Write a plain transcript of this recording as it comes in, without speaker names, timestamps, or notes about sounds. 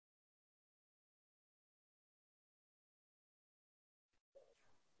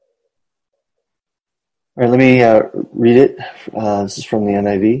All right, let me read it. This is from the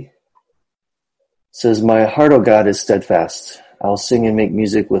NIV. It says, "My heart, O God, is steadfast. I will sing and make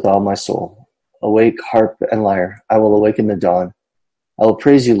music with all my soul. Awake, harp and lyre. I will awaken the dawn. I will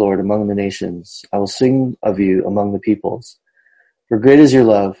praise you, Lord, among the nations. I will sing of you among the peoples. For great is your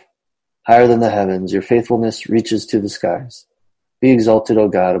love, higher than the heavens. Your faithfulness reaches to the skies. Be exalted, O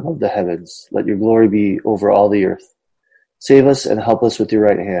God, above the heavens. Let your glory be over all the earth. Save us and help us with your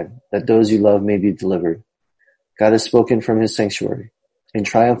right hand, that those you love may be delivered. God has spoken from his sanctuary. In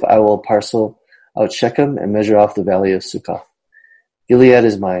triumph I will parcel out Shechem and measure off the valley of Succoth. Gilead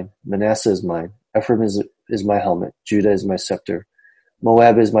is mine, Manasseh is mine, Ephraim is my helmet, Judah is my scepter,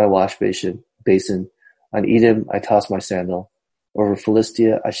 Moab is my wash basin. On Edom I toss my sandal. Over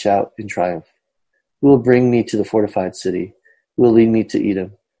Philistia I shout in triumph. Who will bring me to the fortified city? Who will lead me to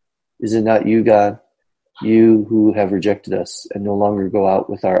Edom? Is it not you, God, you who have rejected us and no longer go out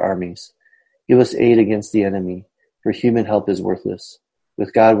with our armies? Give us aid against the enemy, for human help is worthless.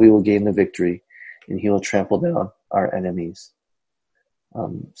 With God we will gain the victory, and he will trample down our enemies."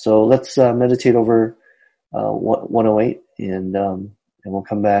 So let's meditate over 108, and we'll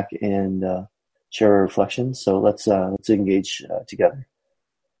come back and share our reflections. So let's engage together.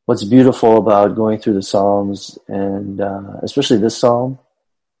 What's beautiful about going through the Psalms, and especially this Psalm,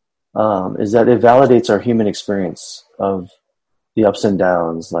 is that it validates our human experience of the ups and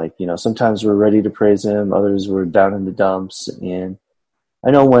downs. Like, sometimes we're ready to praise him, others we're down in the dumps. And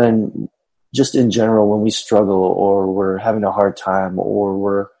I know when, just in general, when we struggle or we're having a hard time or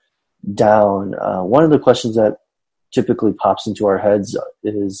we're down, one of the questions that typically pops into our heads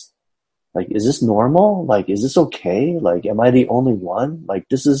is, like, is this normal? Like, is this okay? Like, am I the only one? Like,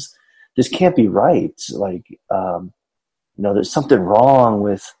 this can't be right. Like, there's something wrong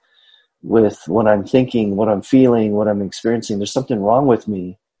with what I'm thinking, what I'm feeling, what I'm experiencing. There's something wrong with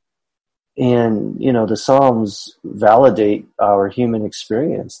me. And, the Psalms validate our human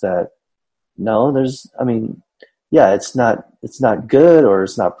experience that no, it's not good or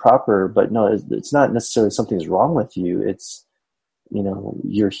it's not proper, but no, it's not necessarily something's wrong with you. It's,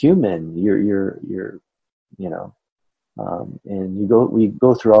 you're human, and we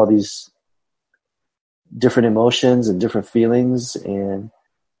go through all these different emotions and different feelings, and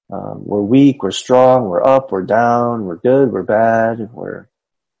we're weak, we're strong, we're up, we're down, we're good, we're bad,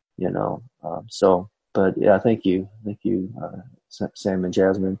 but yeah, thank you, Sam and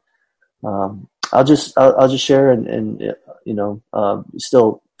Jasmine. I'll just share, and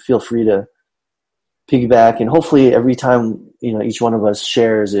still feel free to piggyback, and hopefully every time each one of us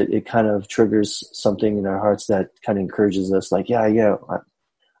shares, it kind of triggers something in our hearts that kind of encourages us, like, I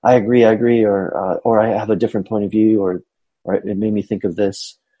agree, or I have a different point of view, or it made me think of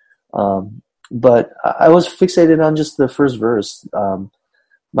this. But I was fixated on just the first verse.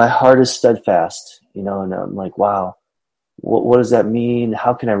 My heart is steadfast, and I'm like, wow, what does that mean?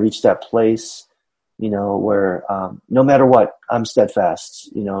 How can I reach that place, where no matter what, I'm steadfast,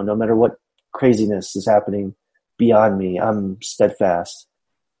 no matter what craziness is happening beyond me, I'm steadfast.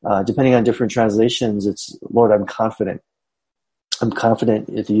 Depending on different translations, it's, Lord, I'm confident. I'm confident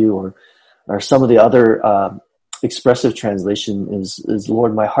with you, or some of the other expressive translation is,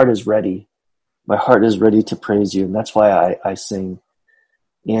 Lord, my heart is ready. My heart is ready to praise you, and that's why I sing.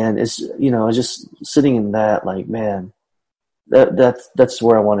 And it's, just sitting in that, like, man, that's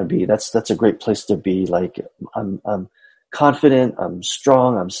where I want to be. That's a great place to be. Like, I'm confident, I'm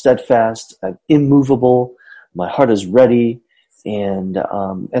strong, I'm steadfast, I'm immovable. My heart is ready, and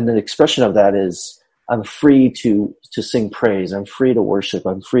the expression of that is, I'm free to sing praise. I'm free to worship.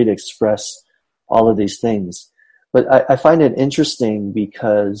 I'm free to express all of these things. But I find it interesting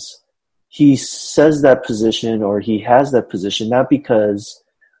because he says that position, or he has that position, not because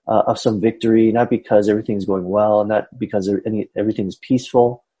of some victory, not because everything's going well, not because everything's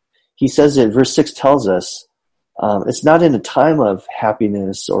peaceful. He says it, verse 6 tells us, it's not in a time of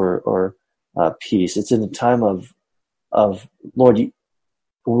happiness or peace. It's in a time of Lord,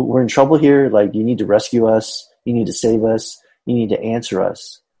 we're in trouble here. Like, you need to rescue us. You need to save us. You need to answer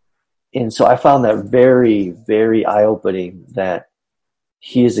us. And so I found that very, very eye-opening, that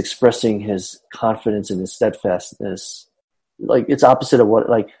he is expressing his confidence and his steadfastness. Like, it's opposite of what,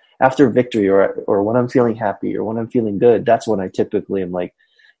 like, after victory, or when I'm feeling happy, or when I'm feeling good, that's when I typically am like,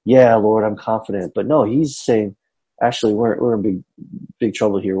 yeah, Lord, I'm confident. But no, he's saying, actually, we're in big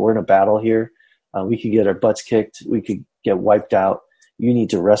trouble here. We're in a battle here. We could get our butts kicked. We could get wiped out. You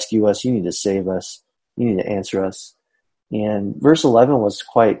need to rescue us. You need to save us. You need to answer us. And verse 11 was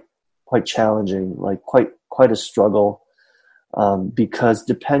quite challenging, like quite a struggle, because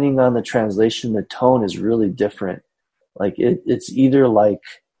depending on the translation, the tone is really different. Like, it's either like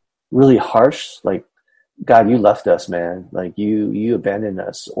really harsh, like God, you left us, man. Like you abandoned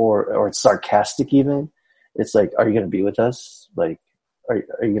us, or it's sarcastic even. It's like, are you going to be with us? Like, are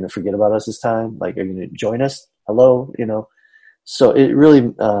you going to forget about us this time? Like, are you going to join us? Hello, So it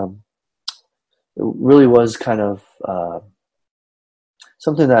really was kind of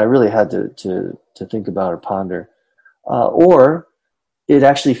something that I really had to think about or ponder, or it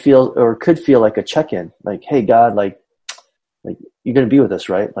actually could feel like a check-in, like, hey, God, like you're going to be with us,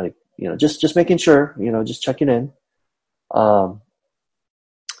 right? Like, just making sure, just checking in.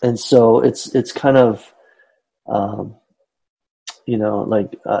 And so it's kind of,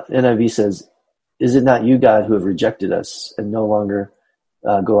 like NIV says, is it not you, God, who have rejected us and no longer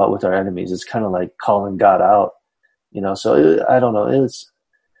go out with our enemies? It's kind of like calling God out, so I don't know. It's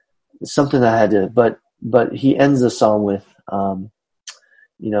something that I had to, but he ends the psalm with,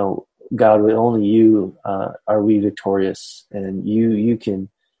 God, with only you are we victorious, and you can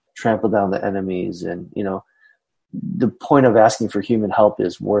trample down the enemies. And, the point of asking for human help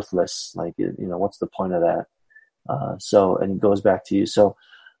is worthless. Like, what's the point of that? And it goes back to you. So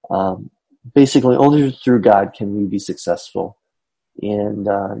basically, only through God can we be successful. And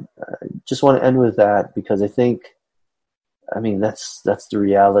I just want to end with that, because I think, that's the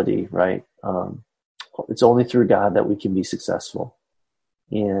reality, right? It's only through God that we can be successful.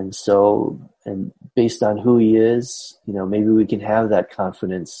 And so, and based on who he is, maybe we can have that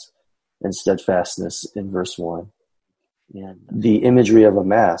confidence and steadfastness in verse 1. And the imagery of a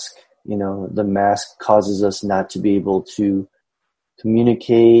mask, the mask causes us not to be able to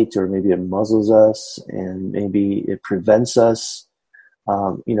communicate, or maybe it muzzles us, and maybe it prevents us.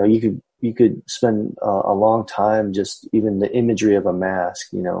 You could spend a long time just even the imagery of a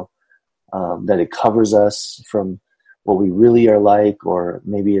mask, that it covers us from what we really are like, or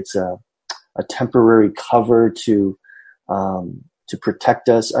maybe it's a temporary cover to protect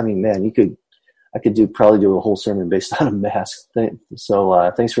us. I could probably do a whole sermon based on a mask.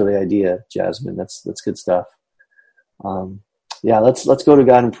 So thanks for the idea, Jasmine. That's good stuff. Let's go to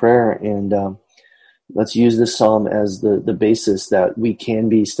God in prayer, and let's use this psalm as the basis that we can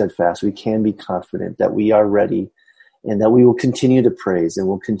be steadfast, we can be confident, that we are ready, and that we will continue to praise and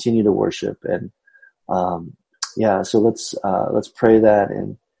we'll continue to worship. And so let's pray that.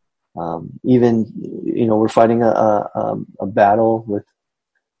 And even we're fighting a battle with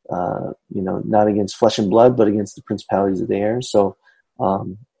not against flesh and blood, but against the principalities of the air. So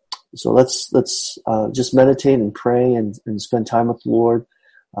let's just meditate and pray and spend time with the Lord.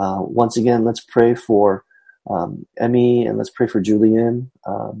 Once again, let's pray for Emmy, and let's pray for Julian,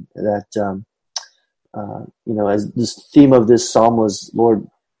 that as this theme of this psalm was, Lord,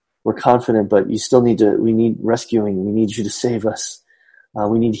 we're confident, but we need rescuing. We need you to save us.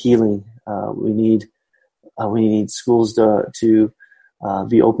 We need healing. We need schools to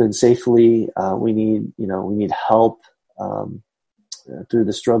be open safely. We need help through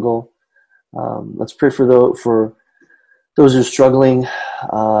the struggle. Let's pray for those who are struggling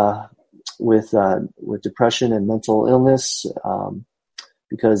with depression and mental illness,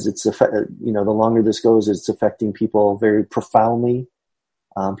 because it's the longer this goes, it's affecting people very profoundly.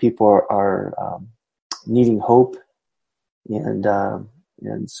 People are needing hope,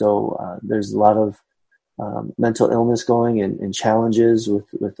 and so there's a lot of mental illness going, and challenges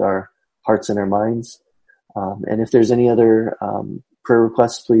with our hearts and our minds. And if there's any other prayer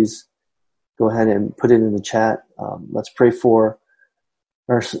requests, please go ahead and put it in the chat. Let's pray for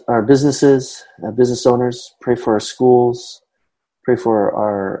our businesses, business owners. Pray for our schools. Pray for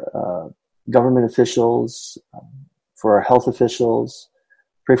our government officials, for our health officials.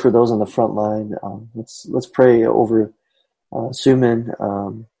 Pray for those on the front line. Let's pray over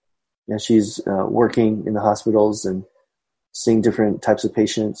Suman. She's working in the hospitals and seeing different types of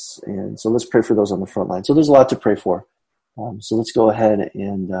patients, and so let's pray for those on the front line. So there's a lot to pray for. So let's go ahead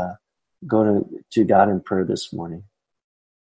and go to God in prayer this morning.